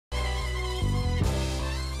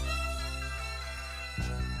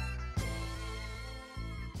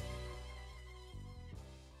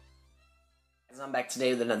I'm back today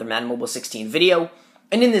with another Madden Mobile 16 video,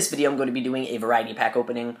 and in this video I'm going to be doing a variety pack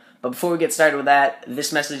opening. But before we get started with that,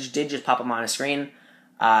 this message did just pop up on a screen.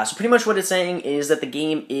 So pretty much what it's saying is that the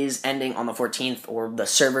game is ending on the 14th, or the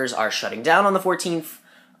servers are shutting down on the 14th.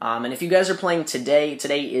 And if you guys are playing today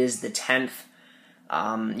is the 10th.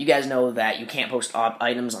 You guys know that you can't post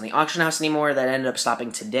items on the auction house anymore. That ended up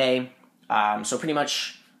stopping today. So pretty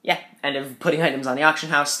much, yeah, end of putting items on the auction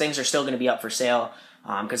house. Things are still going to be up for sale.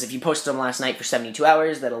 Because if you posted them last night for 72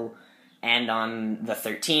 hours, that'll end on the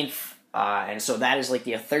 13th. And so that is like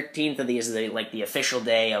the 13th of these, like the official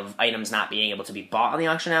day of items not being able to be bought on the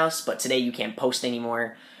auction house. But today you can't post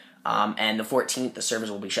anymore. And the 14th, the servers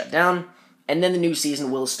will be shut down. And then the new season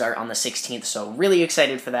will start on the 16th. So really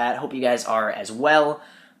excited for that. Hope you guys are as well.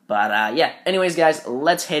 But yeah, anyways, guys,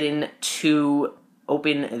 let's head in to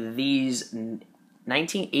open these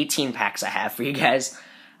 18 packs I have for you guys.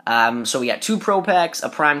 So we got 2 Pro Packs, a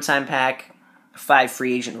Primetime Pack, 5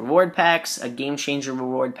 Free Agent Reward Packs, a Game Changer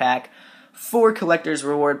Reward Pack, 4 Collector's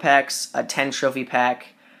Reward Packs, a 10 Trophy Pack,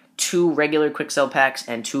 2 regular Quick Sell Packs,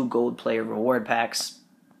 and 2 Gold Player Reward Packs.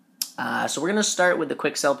 So we're going to start with the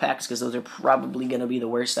Quick Sell Packs because those are probably going to be the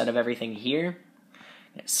worst out of everything here.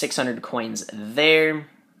 600 coins there.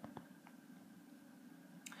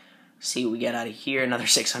 See what we get out of here, another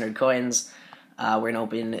 600 coins. We're going to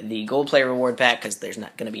open the Gold Player Reward Pack because there's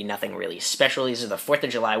not going to be nothing really special. These are the 4th of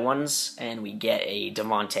July ones, and we get a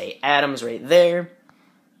Devontae Adams right there.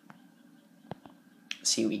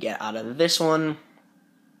 See what we get out of this one.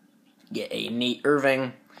 Get a Nate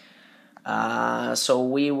Irving. So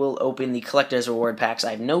we will open the Collector's Reward Packs. I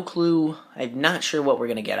have no clue. I'm not sure what we're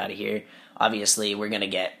going to get out of here. Obviously, we're going to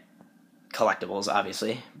get collectibles,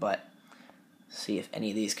 obviously, but see if any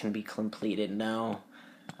of these can be completed now.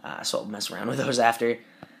 So I'll mess around with those after.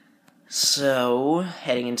 So,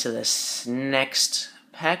 heading into this next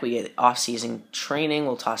pack, we get off-season training.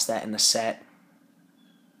 We'll toss that in the set.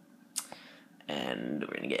 And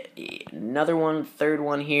we're going to get another one, third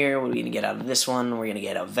one here. What are we going to get out of this one? We're going to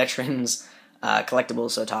get a Veterans collectible,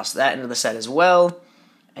 so toss that into the set as well.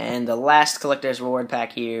 And the last Collector's Reward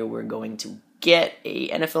Pack here, we're going to get a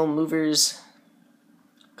NFL Movers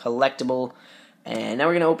collectible. And now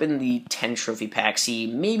we're going to open the 10 Trophy Pack. See,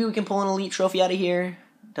 maybe we can pull an Elite Trophy out of here.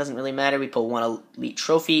 Doesn't really matter. We pull 1 Elite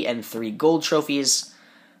Trophy and 3 Gold Trophies.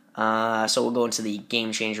 So we'll go into the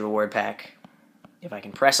Game Changer Reward Pack. If I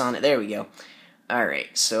can press on it. There we go.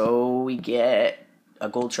 Alright, so we get a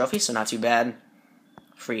Gold Trophy, so not too bad.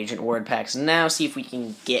 Free Agent Reward Packs now. See if we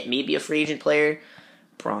can get maybe a Free Agent player.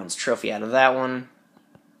 Bronze Trophy out of that one.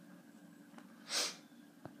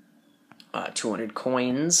 200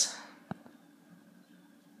 coins.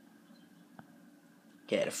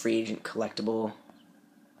 Get a Free Agent collectible.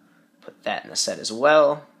 Put that in the set as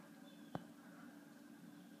well.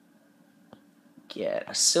 Get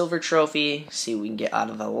a Silver Trophy. See what we can get out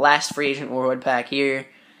of the last Free Agent Reward Pack here.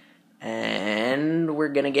 And we're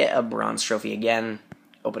going to get a Bronze Trophy again.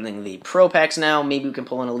 Opening the Pro Packs now. Maybe we can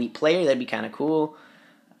pull an Elite Player. That'd be kind of cool.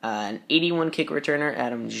 An 81 kick returner.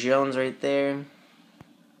 Adam Jones right there.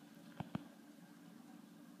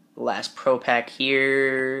 Last Pro Pack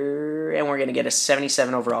here, and we're going to get a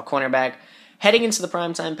 77 overall cornerback. Heading into the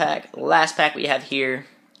Primetime Pack, last pack we have here,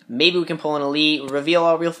 maybe we can pull an Elite, reveal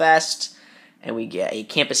all real fast, and we get a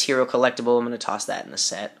Campus Hero collectible. I'm going to toss that in the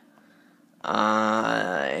set.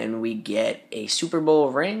 And we get a Super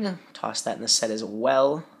Bowl ring, toss that in the set as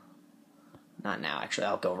well. Not now, actually,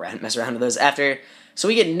 I'll go around, mess around with those after. So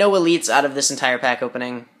we get no Elites out of this entire pack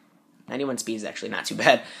opening. 91 speed is actually not too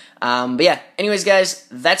bad. But yeah, anyways, guys,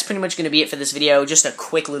 that's pretty much going to be it for this video. Just a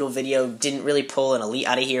quick little video. Didn't really pull an Elite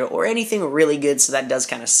out of here or anything really good, so that does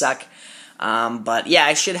kind of suck. But yeah,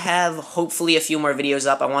 I should have hopefully a few more videos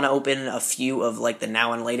up. I want to open a few of like the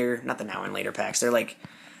Now and Later, not the Now and Later packs. They're like,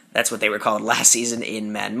 that's what they were called last season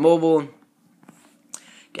in Madden Mobile. You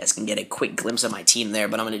guys can get a quick glimpse of my team there,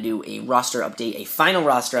 but I'm going to do a roster update, a final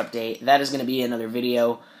roster update. That is going to be another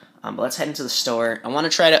video. But let's head into the store. I want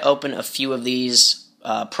to try to open a few of these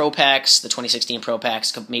Pro Packs, the 2016 Pro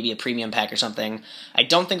Packs, maybe a Premium Pack or something. I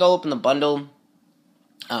don't think I'll open the bundle,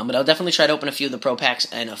 but I'll definitely try to open a few of the Pro Packs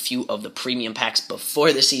and a few of the Premium Packs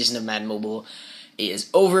before the season of Madden Mobile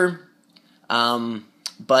is over.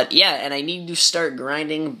 But yeah, and I need to start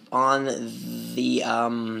grinding on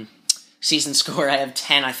the season score. I have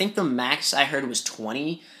 10. I think the max I heard was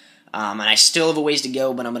 20. And I still have a ways to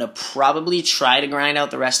go, but I'm going to probably try to grind out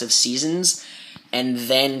the rest of seasons and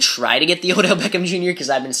then try to get the Odell Beckham Jr. because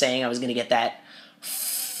I've been saying I was going to get that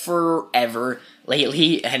forever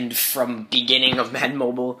lately and from beginning of Madden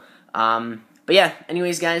Mobile. But yeah,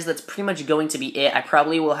 anyways, guys, that's pretty much going to be it. I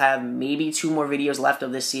probably will have maybe 2 more videos left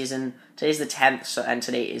of this season. Today's the 10th, and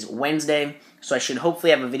today is Wednesday, so I should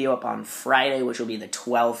hopefully have a video up on Friday, which will be the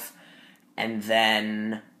 12th, and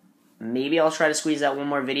then maybe I'll try to squeeze out one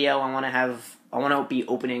more video. I want to be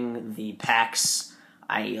opening the packs.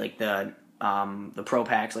 I like the Pro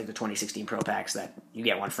Packs, like the 2016 Pro Packs, that you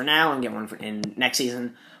get one for now and get one in next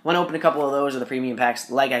season. I want to open a couple of those, or the Premium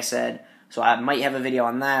Packs, like I said, so I might have a video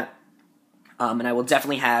on that. And I will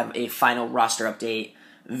definitely have a final roster update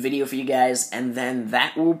video for you guys, and then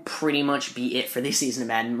that will pretty much be it for this season of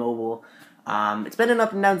Madden Mobile. It's been an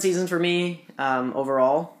up and down season for me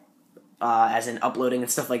overall, as in uploading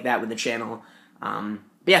and stuff like that with the channel. But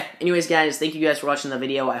yeah, anyways, guys, thank you guys for watching the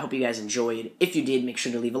video. I hope you guys enjoyed. If you did, make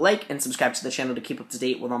sure to leave a like and subscribe to the channel to keep up to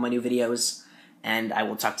date with all my new videos, and I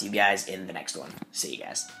will talk to you guys in the next one. See you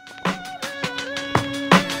guys.